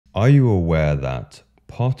Are you aware that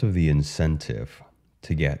part of the incentive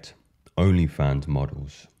to get OnlyFans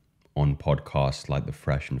models on podcasts like the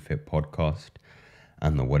Fresh and Fit podcast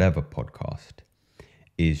and the Whatever podcast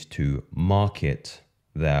is to market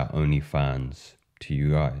their OnlyFans to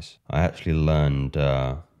you guys? I actually learned,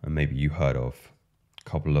 and maybe you heard of, a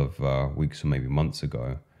couple of weeks or maybe months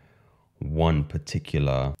ago, one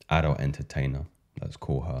particular adult entertainer, let's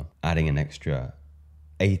call her, adding an extra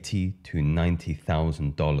 $80,000 to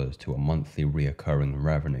 $90,000 to a monthly reoccurring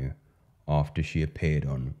revenue after she appeared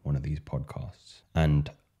on one of these podcasts. And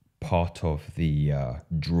part of the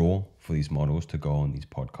draw for these models to go on these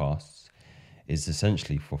podcasts is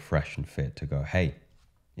essentially for Fresh and Fit to go, hey,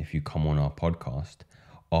 if you come on our podcast,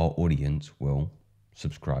 our audience will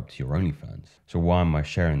subscribe to your OnlyFans. So why am I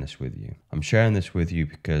sharing this with you? I'm sharing this with you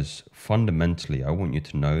because fundamentally, I want you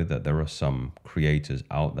to know that there are some creators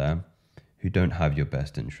out there who don't have your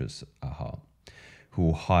best interests at heart, who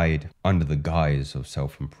will hide under the guise of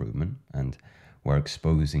self-improvement and we're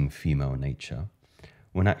exposing female nature,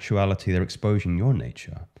 when in actuality they're exposing your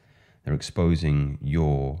nature. They're exposing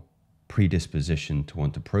your predisposition to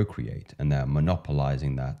want to procreate, and they're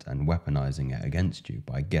monopolizing that and weaponizing it against you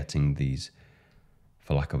by getting these,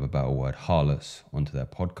 for lack of a better word, harlots onto their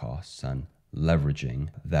podcasts and leveraging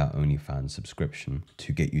their OnlyFans subscription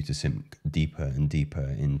to get you to sink deeper and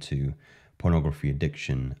deeper into pornography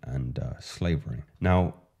addiction and slavery.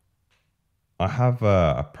 Now, I have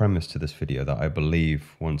a premise to this video that I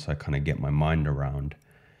believe, once I kind of get my mind around,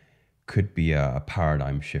 could be a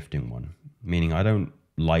paradigm shifting one. Meaning, I don't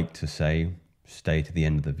like to say, stay to the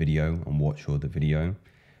end of the video and watch all the video,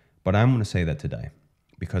 but I'm going to say that today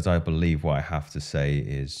because I believe what I have to say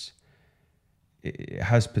is, it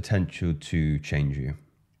has potential to change you.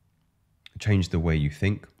 Change the way you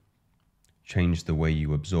think, change the way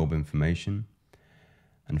you absorb information,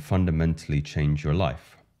 and fundamentally change your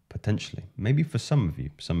life, potentially. Maybe for some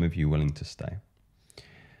of you willing to stay.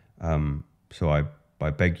 So I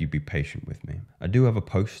beg you be patient with me. I do have a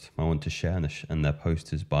post I want to share, and that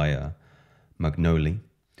post is by Magnoli.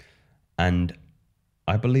 And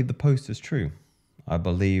I believe the post is true. I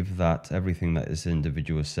believe that everything that this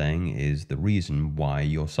individual is saying is the reason why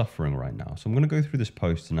you're suffering right now. So I'm going to go through this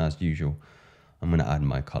post, and as usual, I'm going to add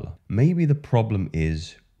my color. Maybe the problem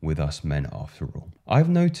is with us men after all. I've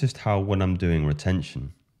noticed how when I'm doing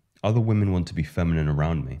retention, other women want to be feminine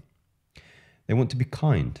around me. They want to be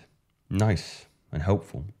kind, nice, and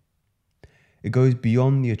helpful. It goes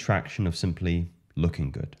beyond the attraction of simply looking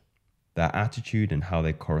good. Their attitude and how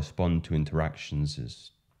they correspond to interactions is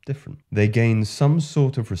different. They gain some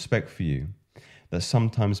sort of respect for you that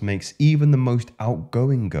sometimes makes even the most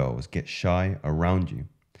outgoing girls get shy around you.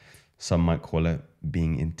 Some might call it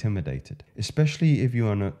being intimidated, especially if you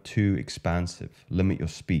are not too expansive, limit your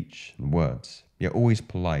speech and words. You're always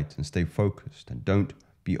polite and stay focused and don't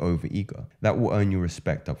be over-eager. That will earn you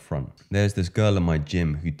respect up front. There's this girl in my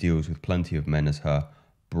gym who deals with plenty of men as her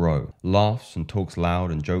bro, laughs and talks loud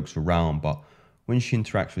and jokes around, but when she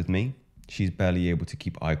interacts with me, she's barely able to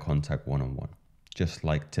keep eye contact one-on-one, just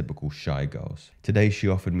like typical shy girls. Today she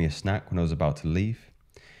offered me a snack when I was about to leave.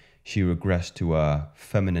 She regressed to her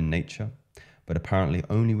feminine nature, but apparently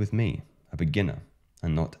only with me, a beginner,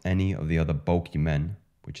 and not any of the other bulky men,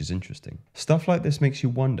 which is interesting. Stuff like this makes you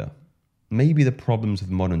wonder. Maybe the problems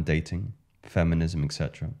with modern dating, feminism,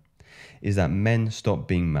 etc., is that men stopped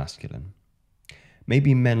being masculine.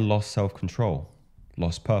 Maybe men lost self-control,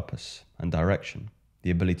 lost purpose and direction,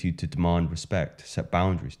 the ability to demand respect, set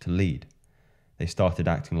boundaries, to lead. They started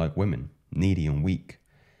acting like women, needy and weak,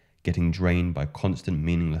 getting drained by constant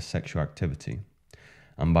meaningless sexual activity,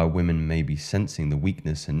 and by women maybe sensing the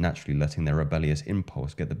weakness and naturally letting their rebellious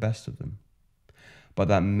impulse get the best of them. But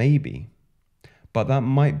that might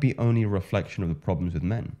be only a reflection of the problems with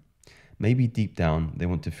men. Maybe deep down they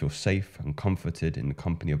want to feel safe and comforted in the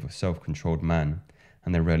company of a self-controlled man,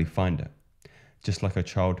 and they rarely find it. Just like a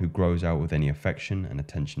child who grows out with any affection and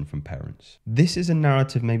attention from parents. This is a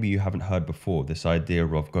narrative maybe you haven't heard before, this idea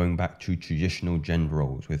of going back to traditional gender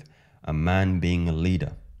roles with a man being a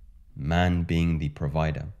leader, man being the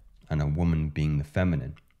provider, and a woman being the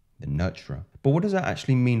feminine, the nurturer. But what does that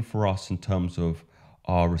actually mean for us in terms of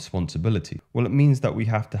our responsibility? Well, it means that we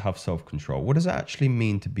have to have self-control. What does it actually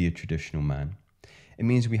mean to be a traditional man? It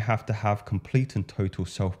means we have to have complete and total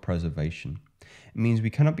self-preservation. It means we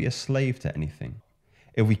cannot be a slave to anything.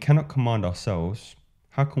 If we cannot command ourselves,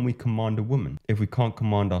 how can we command a woman? If we can't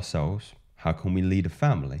command ourselves, how can we lead a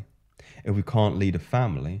family? If we can't lead a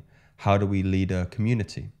family, how do we lead a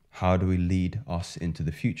community? How do we lead us into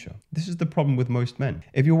the future? This is the problem with most men.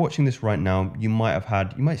 If you're watching this right now, you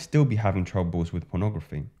might still be having troubles with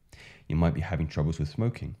pornography. You might be having troubles with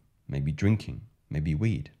smoking. maybe drinking, maybe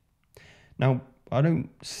weed. Now, I don't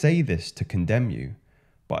say this to condemn you,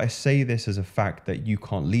 but I say this as a fact that you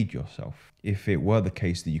can't lead yourself. If it were the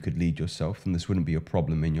case that you could lead yourself, then this wouldn't be a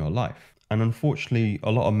problem in your life. And unfortunately,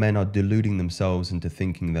 a lot of men are deluding themselves into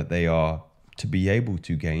thinking that they are to be able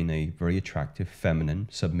to gain a very attractive, feminine,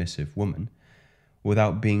 submissive woman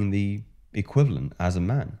without being the equivalent as a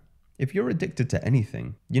man. If you're addicted to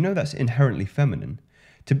anything, you know that's inherently feminine.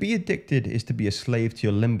 To be addicted is to be a slave to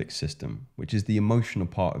your limbic system, which is the emotional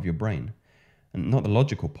part of your brain, and not the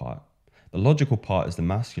logical part. The logical part is the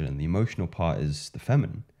masculine, the emotional part is the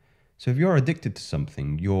feminine. So if you're addicted to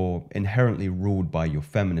something, you're inherently ruled by your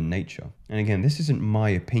feminine nature. And again, this isn't my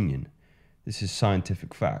opinion. This is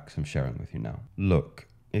scientific facts I'm sharing with you now. Look,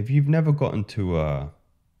 if you've never gotten to a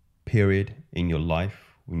period in your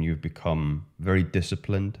life when you've become very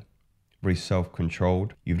disciplined, very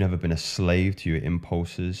self-controlled, you've never been a slave to your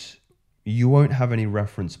impulses, you won't have any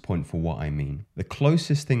reference point for what I mean. The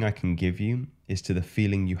closest thing I can give you is to the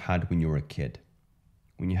feeling you had when you were a kid,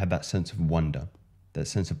 when you had that sense of wonder, that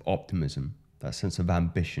sense of optimism, that sense of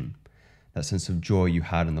ambition, that sense of joy you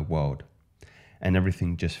had in the world, and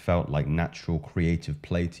everything just felt like natural creative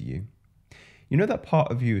play to you. You know that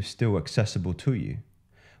part of you is still accessible to you,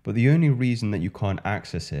 but the only reason that you can't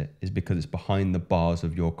access it is because it's behind the bars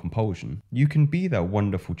of your compulsion. You can be that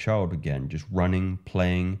wonderful child again, just running,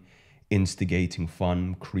 playing, instigating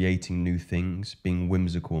fun, creating new things, being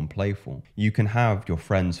whimsical and playful. You can have your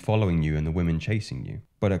friends following you and the women chasing you,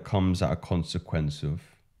 but it comes at a consequence of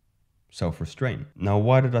self-restraint. Now,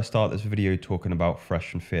 why did I start this video talking about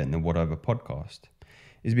Fresh and Fit in the Whatever podcast?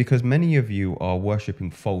 Is because many of you are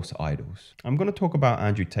worshipping false idols. I'm going to talk about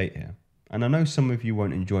Andrew Tate here. And I know some of you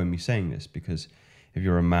won't enjoy me saying this because if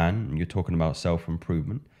you're a man and you're talking about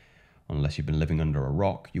self-improvement, unless you've been living under a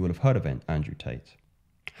rock, you will have heard of Andrew Tate.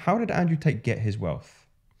 How did Andrew Tate get his wealth?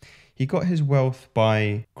 He got his wealth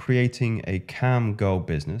by creating a cam girl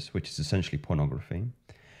business, which is essentially pornography,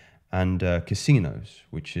 and casinos,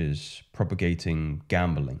 which is propagating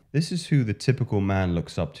gambling. This is who the typical man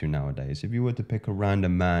looks up to nowadays. If you were to pick a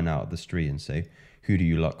random man out of the street and say, who do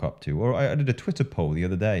you look up to? Or I did a Twitter poll the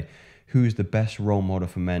other day, who's the best role model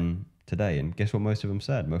for men today? And guess what most of them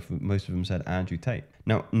said? Most of them said Andrew Tate.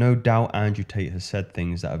 Now, no doubt Andrew Tate has said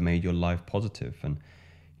things that have made your life positive. And,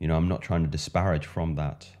 you know, I'm not trying to disparage from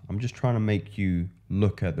that. I'm just trying to make you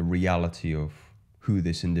look at the reality of who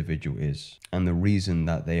this individual is and the reason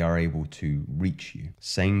that they are able to reach you.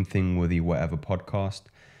 Same thing with the Whatever podcast,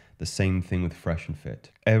 the same thing with Fresh and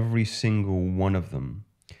Fit. Every single one of them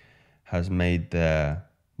has made their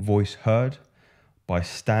voice heard by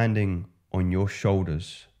standing on your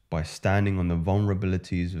shoulders, by standing on the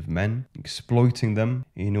vulnerabilities of men, exploiting them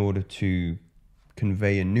in order to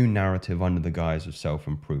convey a new narrative under the guise of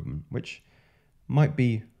self-improvement, which might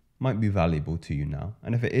be valuable to you now.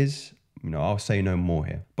 And if it is, you know, I'll say no more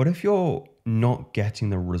here. But if you're not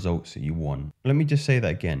getting the results that you want, let me just say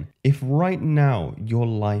that again. If right now your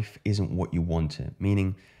life isn't what you want it,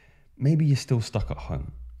 meaning maybe you're still stuck at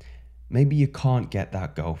home, maybe you can't get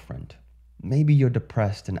that girlfriend, maybe you're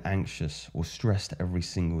depressed and anxious or stressed every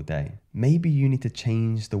single day. Maybe you need to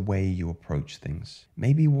change the way you approach things.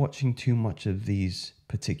 Maybe watching too much of these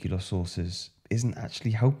particular sources isn't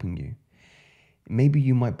actually helping you. Maybe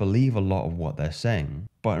you might believe a lot of what they're saying,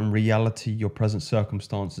 but in reality, your present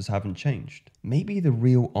circumstances haven't changed. Maybe the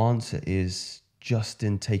real answer is just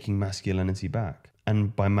in taking masculinity back.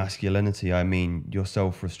 And by masculinity, I mean your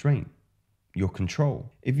self-restraint, your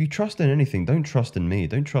control. If you trust in anything, don't trust in me.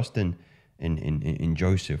 Don't trust in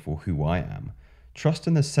Joseph or who I am. Trust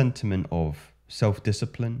in the sentiment of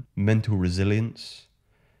self-discipline, mental resilience,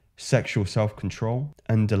 sexual self-control,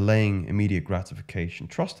 and delaying immediate gratification.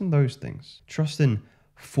 Trust in those things. Trust in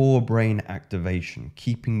forebrain activation,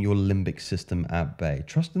 keeping your limbic system at bay.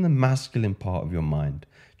 Trust in the masculine part of your mind.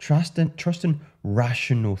 Trust in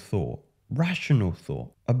rational thought,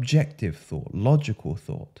 objective thought, logical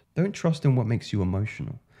thought. Don't trust in what makes you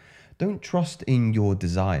emotional. Don't trust in your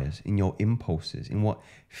desires, in your impulses, in what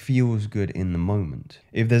feels good in the moment.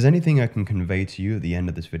 If there's anything I can convey to you at the end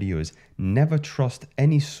of this video is never trust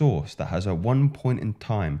any source that has at one point in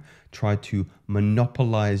time tried to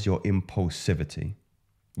monopolize your impulsivity,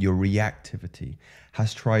 your reactivity,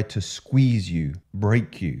 has tried to squeeze you,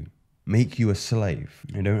 break you, make you a slave.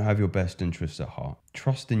 They don't have your best interests at heart.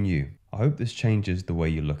 Trust in you. I hope this changes the way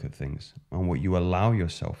you look at things and what you allow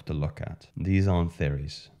yourself to look at. These aren't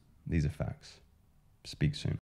theories. These are facts. Speak soon.